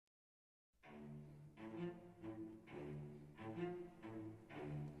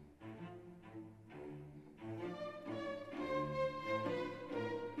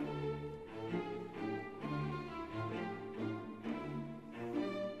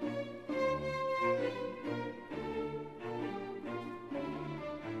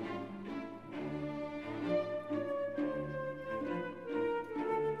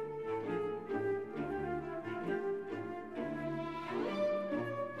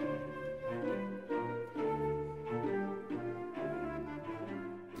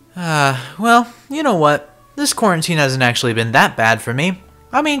Well, you know what? This quarantine hasn't actually been that bad for me.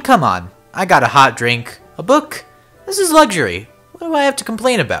 I mean, come on. I got a hot drink, a book. This is luxury. What do I have to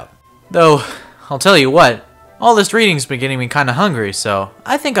complain about? Though, I'll tell you what, all this reading's been getting me kinda hungry, so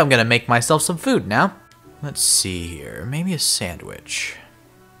I think I'm gonna make myself some food now. Let's see here, maybe a sandwich.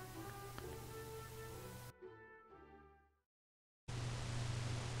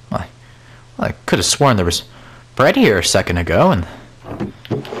 Well, I could have sworn there was bread here a second ago, and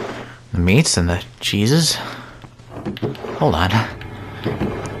the meats and the cheeses. Hold on.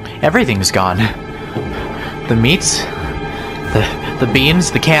 Everything's gone. The meats, the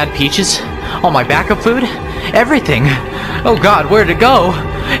beans, the canned peaches, all my backup food, everything. Oh God, where'd it go?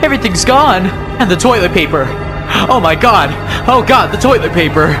 Everything's gone. And the toilet paper. Oh my God. Oh God, the toilet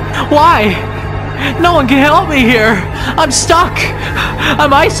paper. Why? No one can help me here. I'm stuck.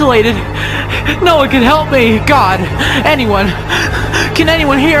 I'm isolated. No one can help me. God, anyone. Can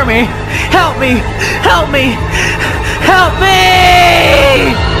anyone hear me? Help me. Help me. Help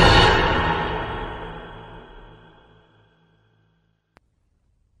me!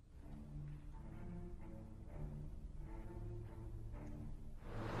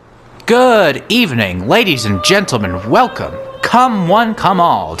 Good evening, ladies and gentlemen. Welcome, come one, come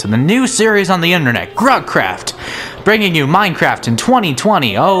all, to the new series on the internet, GrugCraft, bringing you Minecraft in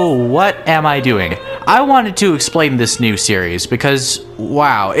 2020. Oh, what am I doing? I wanted to explain this new series because,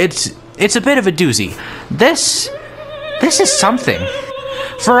 wow, it's a bit of a doozy. This is something.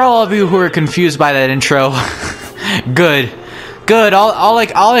 For all of you who are confused by that intro, good. Good, all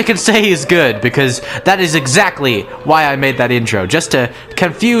I can say is good, because that is exactly why I made that intro, just to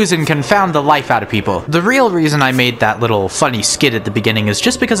confuse and confound the life out of people. The real reason I made that little funny skit at the beginning is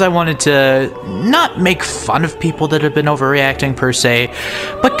just because I wanted to not make fun of people that have been overreacting per se,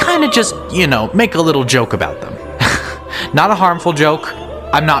 but kind of just, you know, make a little joke about them. Not a harmful joke.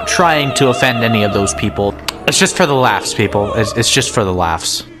 I'm not trying to offend any of those people. It's just for the laughs, people. It's just for the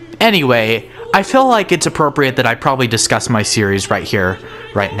laughs. Anyway, I feel like it's appropriate that I probably discuss my series right here,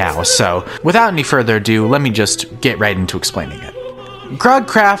 right now, so without any further ado, let me just get right into explaining it.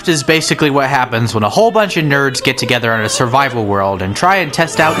 GrugCraft is basically what happens when a whole bunch of nerds get together in a survival world and try and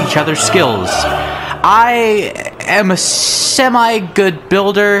test out each other's skills. I am a semi-good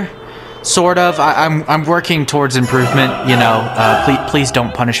builder, sort of. I'm working towards improvement, you know. Please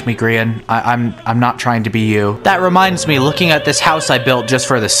don't punish me, Grian. I'm not trying to be you. That reminds me, looking at this house I built just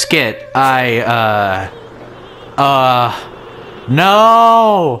for the skit, no!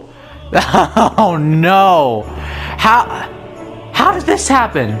 Oh no! How did this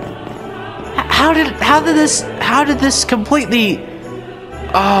happen? How did this completely...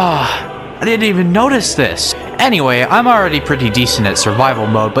 I didn't even notice this. Anyway, I'm already pretty decent at survival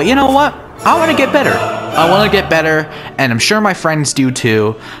mode, but you know what? I want to get better. I want to get better, and I'm sure my friends do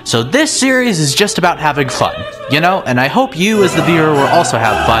too. So this series is just about having fun, you know? And I hope you as the viewer will also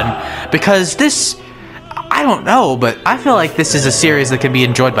have fun, because this, I don't know, but I feel like this is a series that can be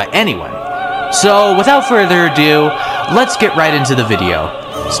enjoyed by anyone. So without further ado, let's get right into the video.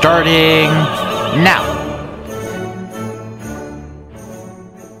 Starting now.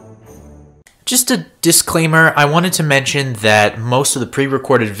 Just a disclaimer, I wanted to mention that most of the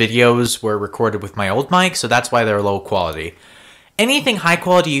pre-recorded videos were recorded with my old mic, so that's why they're low quality. Anything high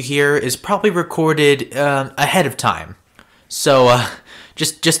quality you hear is probably recorded ahead of time. So,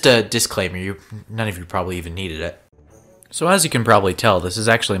 just a disclaimer, none of you probably even needed it. So as you can probably tell, this is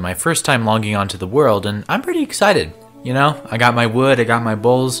actually my first time logging onto the world, and I'm pretty excited. You know, I got my wood, I got my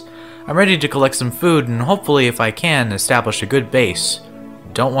bowls, I'm ready to collect some food, and hopefully, if I can, establish a good base.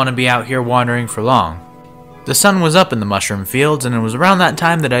 Don't want to be out here wandering for long. The sun was up in the mushroom fields, and it was around that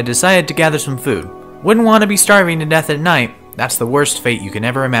time that I decided to gather some food. Wouldn't want to be starving to death at night. That's the worst fate you can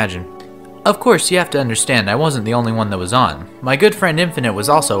ever imagine. Of course, you have to understand, I wasn't the only one that was on. My good friend Infinite was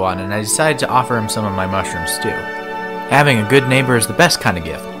also on, and I decided to offer him some of my mushroom stew. Having a good neighbor is the best kind of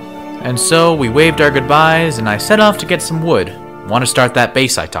gift. And so, we waved our goodbyes, and I set off to get some wood. Want to start that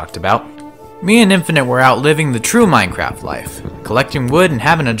base I talked about. Me and Infinite were out living the true Minecraft life, collecting wood and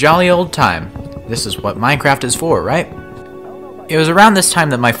having a jolly old time. This is what Minecraft is for, right? It was around this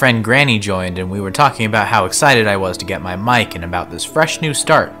time that my friend Granny joined, and we were talking about how excited I was to get my mic and about this fresh new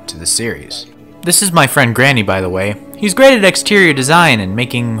start to the series. This is my friend Granny, by the way. He's great at exterior design and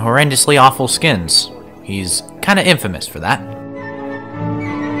making horrendously awful skins. He's kinda infamous for that.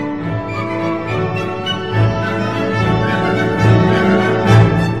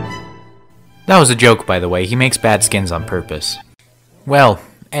 That was a joke, by the way. He makes bad skins on purpose. Well,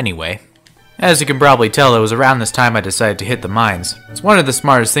 anyway. As you can probably tell, it was around this time I decided to hit the mines. It's one of the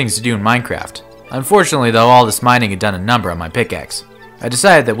smartest things to do in Minecraft. Unfortunately, though, all this mining had done a number on my pickaxe. I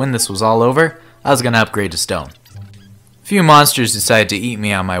decided that when this was all over, I was going to upgrade to stone. A few monsters decided to eat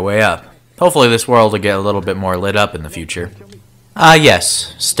me on my way up. Hopefully this world will get a little bit more lit up in the future. Ah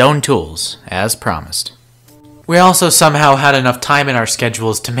yes, stone tools, as promised. We also somehow had enough time in our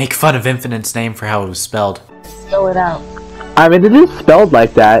schedules to make fun of Infinite's name for how it was spelled. Spell it out. I mean, it is spelled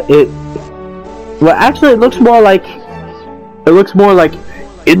like that. Well, actually, it looks more like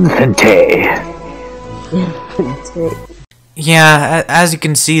Infante. Yeah, as you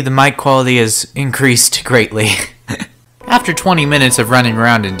can see, the mic quality has increased greatly. After 20 minutes of running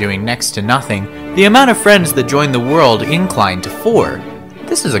around and doing next to nothing, the amount of friends that joined the world inclined to 4.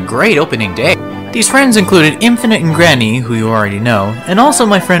 This is a great opening day. These friends included Infinite and Granny, who you already know, and also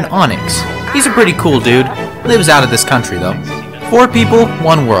my friend Onyx. He's a pretty cool dude. Lives out of this country though. 4 people,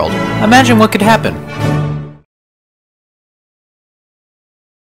 1 world. Imagine what could happen.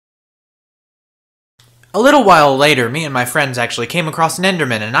 A little while later, me and my friends actually came across an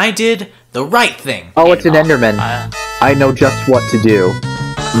Enderman, and I did the right thing. Oh, it's an Enderman. I know just what to do.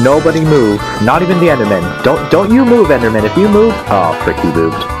 Nobody move. Not even the Enderman. Don't you move, Enderman. If you move... Oh, frick, he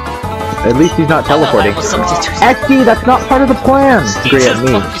moved. At least he's not teleporting. XD, that's not part of the plan! Great at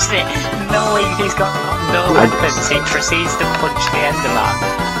me. No way, he's got no weapons. He proceeds to punch the Enderman.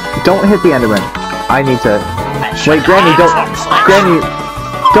 Don't hit the Enderman. I need to... Wait, Granny, don't... Granny,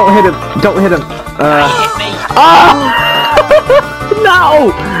 don't hit him. Don't hit him. Oh!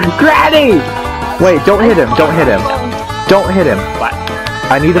 No! Granny! Wait, don't hit him. Don't hit him. Don't hit him. What?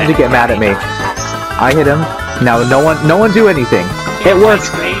 I need him to get mad at me. I hit him. Now, no one do anything. It works.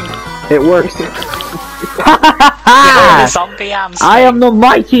 It works. I am the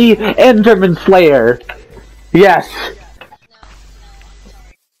mighty Enderman Slayer. Yes.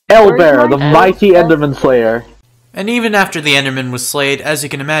 LBear, the mighty Enderman Slayer. And even after the Enderman was slayed, as you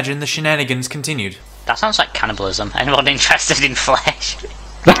can imagine, the shenanigans continued. That sounds like cannibalism. Anyone interested in flesh?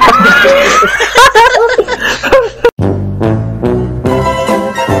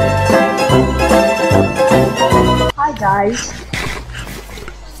 Hi guys.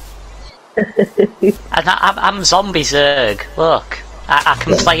 I'm Zombie Zerg. Look, I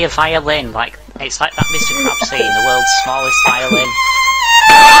can play a violin. Like it's like that Mr. Krabs scene, the world's smallest violin.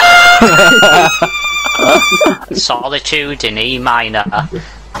 Solitude in E minor.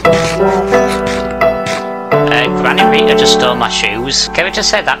 Granny Rita just stole my shoes. Can we just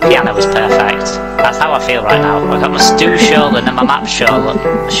say that piano was perfect? That's how I feel right now. I got my stew stolen and my map stolen.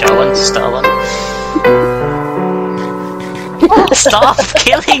 Stop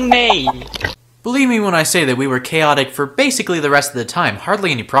killing me! Believe me when I say that we were chaotic for basically the rest of the time.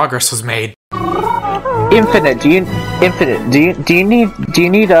 Hardly any progress was made. Infinite, do you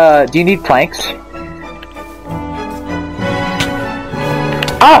need planks?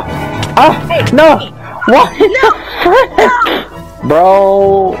 No! What the frick?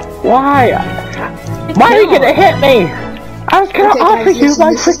 Bro, why? Why are you gonna hit me? I was gonna offer you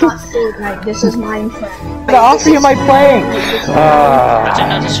my freaking... This is mine. I'm gonna offer you my planks! I didn't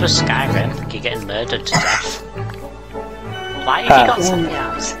know this was Skyrim. You're getting murdered to death. Why have you got zombie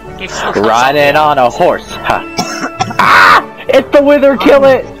arms? Riding on a horse. Ah! It's the wither, kill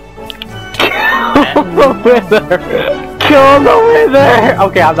it! Kill the wither! Kill the wither!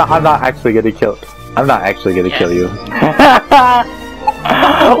 Okay, I'm not actually gonna kill it. I'm not actually gonna kill you.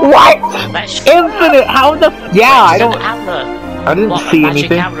 What? Infinite? How the? Yeah, I don't. I didn't see anything.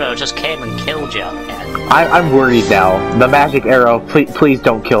 The magic arrow just came and killed you. Yeah. I'm worried now. The magic arrow, please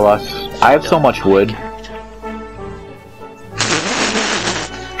don't kill us. I have so much wood.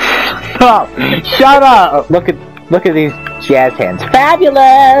 Shut up! Look at these jazz hands.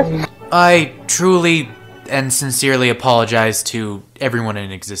 Fabulous! I truly and sincerely apologize to everyone in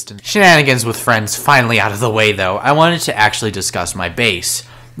existence. Shenanigans with friends finally out of the way though, I wanted to actually discuss my base.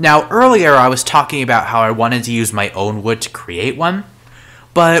 Now earlier I was talking about how I wanted to use my own wood to create one,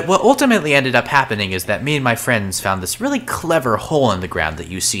 but what ultimately ended up happening is that me and my friends found this really clever hole in the ground that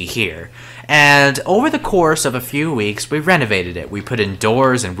you see here. And over the course of a few weeks we renovated it. We put in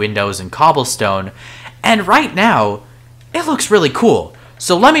doors and windows and cobblestone, and right now it looks really cool.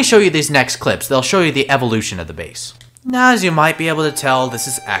 So let me show you these next clips. They'll show you the evolution of the base. Now, as you might be able to tell, this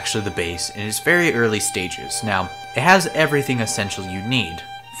is actually the base in its very early stages. Now, it has everything essential you need.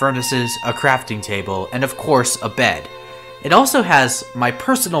 Furnaces, a crafting table, and of course, a bed. It also has my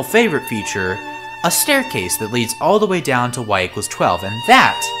personal favorite feature, a staircase that leads all the way down to y equals 12, and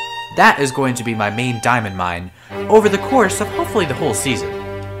that is going to be my main diamond mine over the course of hopefully the whole season.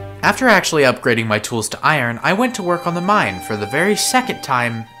 After actually upgrading my tools to iron, I went to work on the mine for the very second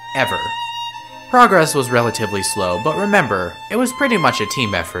time ever. Progress was relatively slow, but remember, it was pretty much a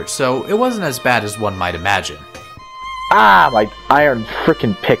team effort, so it wasn't as bad as one might imagine. Ah, my iron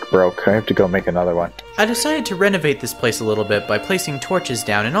frickin' pick broke. I have to go make another one. I decided to renovate this place a little bit by placing torches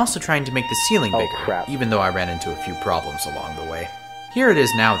down and also trying to make the ceiling bigger, crap. even though I ran into a few problems along the way. Here it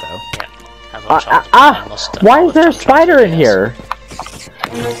is now, though. Yeah. Why is there a spider in here?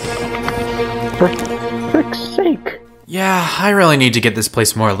 For frick's sake. Yeah, I really need to get this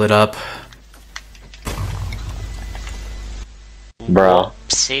place more lit up. Bro.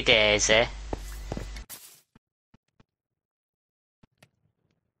 Whoopsie daisy.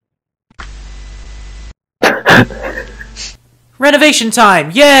 Renovation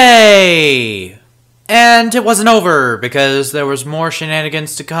time! Yay! And it wasn't over, because there was more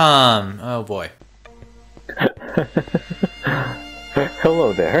shenanigans to come. Oh boy.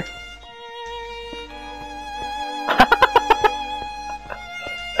 Hello there.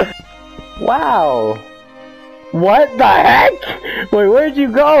 Wow. What the heck? Wait, where'd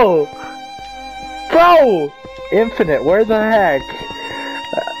you go? Bro! Infinite, where the heck?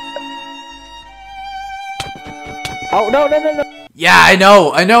 Oh, no. Yeah, I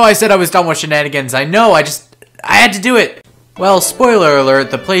know I said I was done with shenanigans. I had to do it. Well, spoiler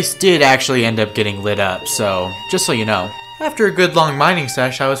alert, the place did actually end up getting lit up, so just so you know. After a good long mining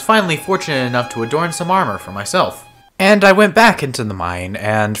sesh, I was finally fortunate enough to adorn some armor for myself. And I went back into the mine,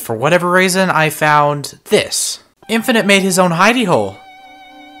 and for whatever reason, I found this. Infinite made his own hidey hole.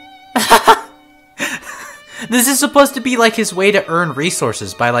 This is supposed to be like his way to earn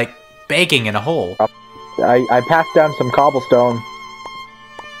resources by, like, begging in a hole. I passed down some cobblestone.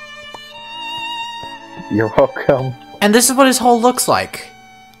 You're welcome. And this is what his hole looks like.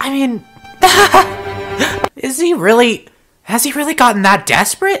 I mean, has he really gotten that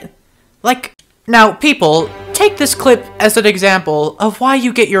desperate? Like, now, people, take this clip as an example of why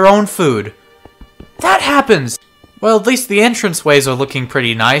you get your own food. That happens. Well, at least the entranceways are looking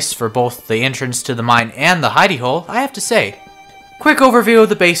pretty nice for both the entrance to the mine and the hidey hole, I have to say. Quick overview of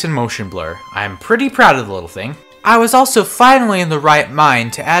the base in motion blur. I'm pretty proud of the little thing. I was also finally in the right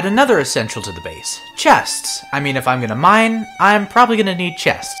mind to add another essential to the base. Chests. I mean, if I'm gonna mine, I'm probably gonna need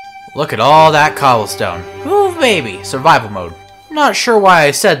chests. Look at all that cobblestone. Ooh, baby. Survival mode. Not sure why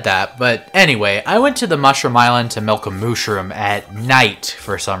I said that, but anyway, I went to the Mushroom Island to milk a mushroom at night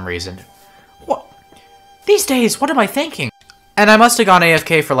for some reason. What? These days, what am I thinking? And I must have gone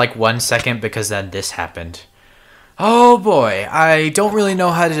AFK for like 1 second because then this happened. Oh boy, I don't really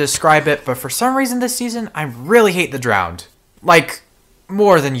know how to describe it, but for some reason this season, I really hate the drowned. Like,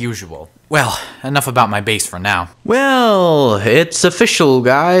 more than usual. Well, enough about my base for now. Well, it's official,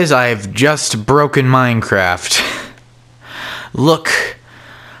 guys. I've just broken Minecraft. Look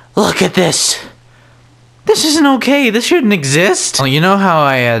at this. This isn't okay. This shouldn't exist. Well, you know how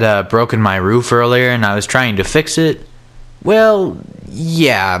I had broken my roof earlier and I was trying to fix it? Well,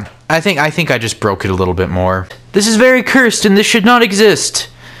 yeah. I think I just broke it a little bit more. This is very cursed and this should not exist.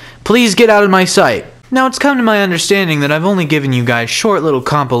 Please get out of my sight. Now it's come to my understanding that I've only given you guys short little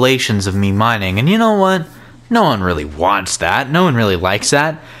compilations of me mining, and you know what? No one really wants that. No one really likes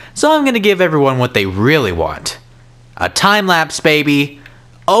that. So I'm gonna give everyone what they really want. A time-lapse, baby.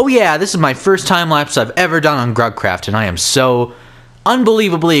 Oh yeah, this is my first time-lapse I've ever done on GrugCraft, and I am so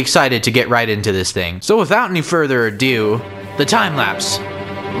unbelievably excited to get right into this thing. So without any further ado, the time-lapse,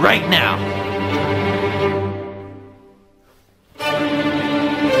 right now.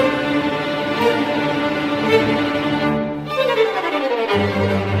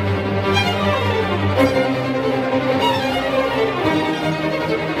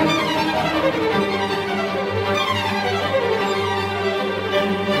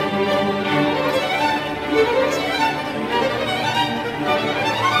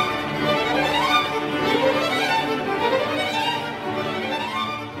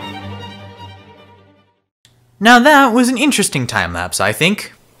 Now that was an interesting time-lapse, I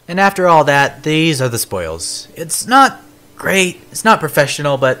think. And after all that, these are the spoils. It's not great, it's not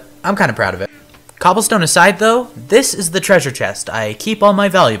professional, but I'm kind of proud of it. Cobblestone aside though, this is the treasure chest. I keep all my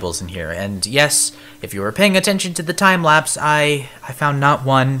valuables in here, and yes, if you were paying attention to the time-lapse, I found not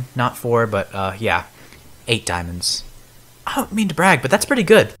 1, not 4, but yeah, 8 diamonds. I don't mean to brag, but that's pretty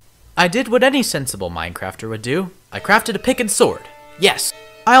good. I did what any sensible Minecrafter would do. I crafted a pick and sword. Yes.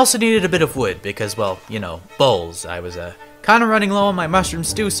 I also needed a bit of wood because, well, you know, bowls. I was kind of running low on my mushroom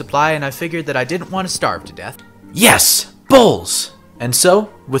stew supply and I figured that I didn't want to starve to death. Yes! Bowls! And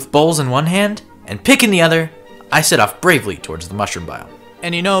so, with bowls in one hand and pick in the other, I set off bravely towards the mushroom biome.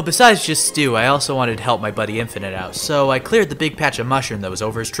 And you know, besides just stew, I also wanted to help my buddy Infinite out, so I cleared the big patch of mushroom that was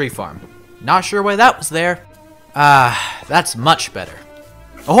over his tree farm. Not sure why that was there. That's much better.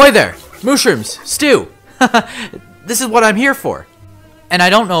 Ahoy there! Mushrooms! Stew! This is what I'm here for. And I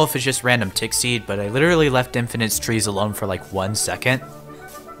don't know if it's just random tick seed, but I literally left Infinite's trees alone for like 1 second.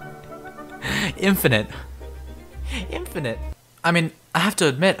 Infinite. I mean, I have to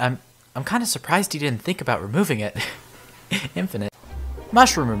admit, I'm kind of surprised he didn't think about removing it. Infinite.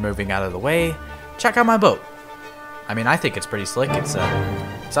 Mushroom removing out of the way. Check out my boat. I mean, I think it's pretty slick. It's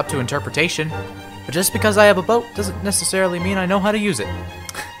up to interpretation. But just because I have a boat doesn't necessarily mean I know how to use it.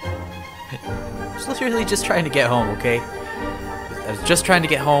 I was literally just trying to get home, okay? I was just trying to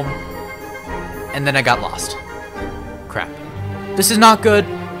get home, and then I got lost. Crap. This is not good.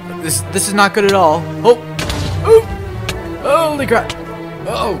 This is not good at all. Oh! Holy crap!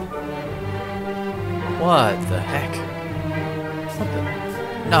 Oh! What the heck? What the?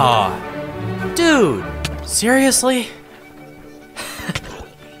 No! Dude! Seriously?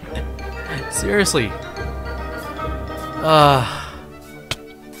 Seriously?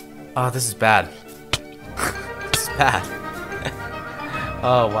 Oh, this is bad. This is bad.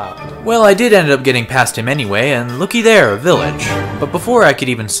 Oh, wow. Well, I did end up getting past him anyway, and looky there, a village. But before I could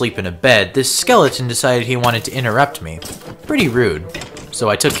even sleep in a bed, this skeleton decided he wanted to interrupt me. Pretty rude. So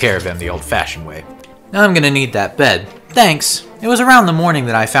I took care of him the old-fashioned way. Now I'm gonna need that bed. Thanks. It was around the morning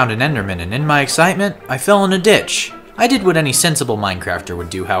that I found an Enderman, and in my excitement, I fell in a ditch. I did what any sensible Minecrafter would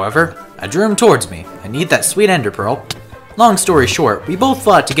do, however. I drew him towards me. I need that sweet Ender Pearl. Long story short, we both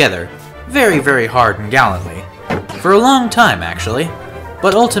fought together. Very, very hard and gallantly. For a long time, actually.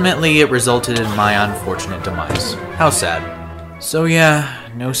 But ultimately, it resulted in my unfortunate demise. How sad. So yeah,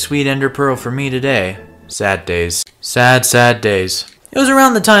 no sweet Ender Pearl for me today. Sad days. Sad, sad days. It was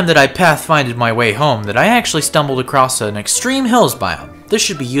around the time that I pathfinded my way home that I actually stumbled across an extreme hills biome. This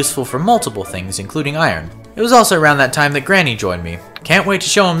should be useful for multiple things, including iron. It was also around that time that Granny joined me. Can't wait to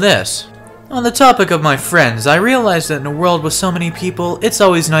show him this. On the topic of my friends, I realized that in a world with so many people, it's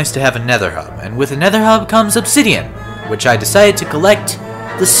always nice to have a nether hub, and with a nether hub comes obsidian, which I decided to collect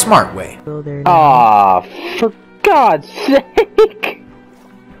the smart way. Aw, for God's sake!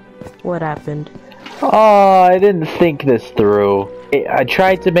 What happened? Oh, I didn't think this through. I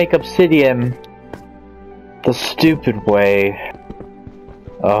tried to make obsidian the stupid way.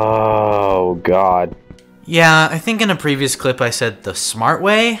 Oh, God. Yeah, I think in a previous clip I said the smart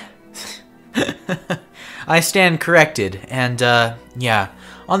way. I stand corrected, and yeah.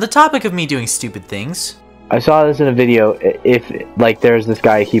 On the topic of me doing stupid things, I saw this in a video. If, like, there's this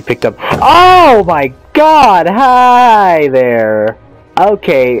guy, he picked up... Oh my God! Hi there!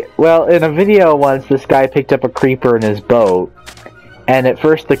 Okay, well, in a video once, this guy picked up a creeper in his boat. And at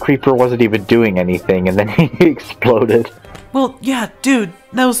first the creeper wasn't even doing anything, and then he exploded. Well, yeah, dude,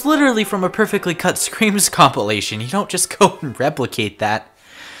 that was literally from a Perfectly Cut Screams compilation. You don't just go and replicate that.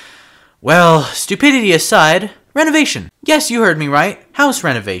 Well, stupidity aside, renovation. Yes, you heard me right. House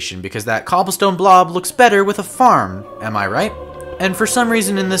renovation, because that cobblestone blob looks better with a farm. Am I right? And for some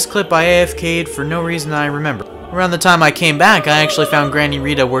reason in this clip I AFK'd for no reason I remember. Around the time I came back, I actually found Granny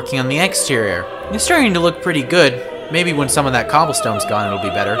Rita working on the exterior. It's starting to look pretty good. Maybe when some of that cobblestone's gone, it'll be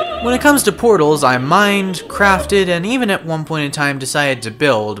better. When it comes to portals, I mined, crafted, and even at one point in time decided to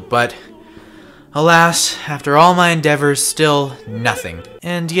build, but alas, after all my endeavors, still nothing.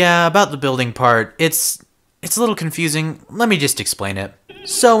 And yeah, about the building part, it's a little confusing. Let me just explain it.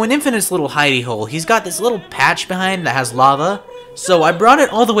 So in Infinite's little hidey hole, he's got this little patch behind that has lava. So I brought it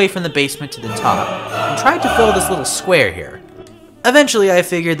all the way from the basement to the top and tried to fill this little square here. Eventually I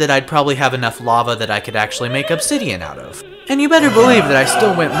figured that I'd probably have enough lava that I could actually make obsidian out of. And you better believe that I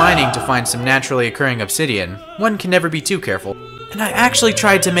still went mining to find some naturally occurring obsidian. One can never be too careful. And I actually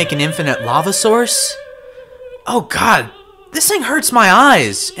tried to make an infinite lava source. Oh God, this thing hurts my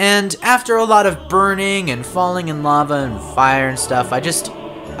eyes. And after a lot of burning and falling in lava and fire and stuff,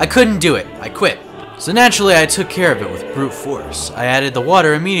 I couldn't do it. I quit. So naturally I took care of it with brute force. I added the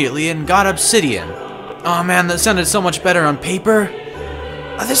water immediately and got obsidian. Oh man, that sounded so much better on paper.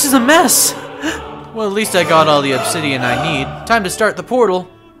 Oh, this is a mess. Well, at least I got all the obsidian I need. Time to start the portal.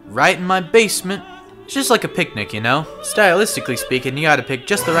 Right in my basement. It's just like a picnic, you know? Stylistically speaking, you gotta pick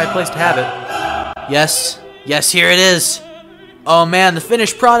just the right place to have it. Yes, here it is. Oh man, the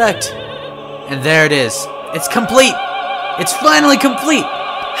finished product. And there it is. It's complete. It's finally complete.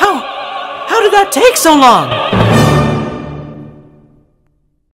 How did that take so long?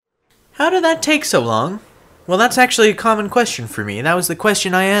 How did that take so long? Well, that's actually a common question for me. That was the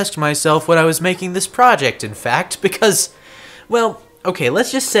question I asked myself when I was making this project, in fact, because, well, okay,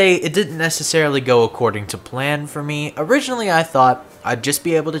 let's just say it didn't necessarily go according to plan for me. Originally, I thought I'd just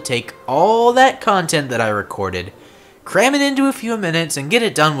be able to take all that content that I recorded, cram it into a few minutes, and get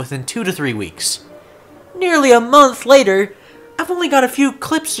it done within 2 to 3 weeks. Nearly a month later, I've only got a few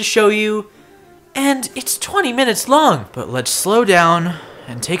clips to show you, And it's 20 minutes long. But let's slow down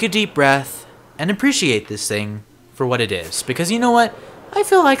and take a deep breath and appreciate this thing for what it is. Because you know what? I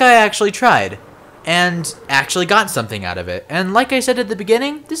feel like I actually tried and actually got something out of it. And like I said at the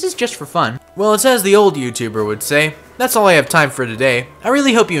beginning, this is just for fun. Well, it's as the old YouTuber would say, that's all I have time for today. I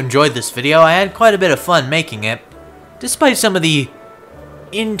really hope you enjoyed this video. I had quite a bit of fun making it, despite some of the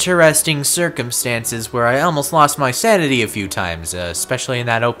interesting circumstances where I almost lost my sanity a few times, especially in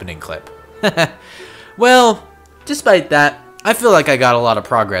that opening clip. Well, despite that, I feel like I got a lot of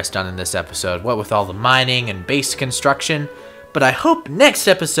progress done in this episode, what with all the mining and base construction. But I hope next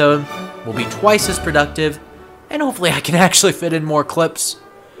episode will be twice as productive, and hopefully I can actually fit in more clips.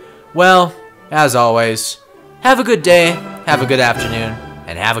 Well, as always, have a good day, have a good afternoon,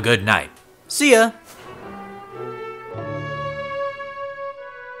 and have a good night. See ya!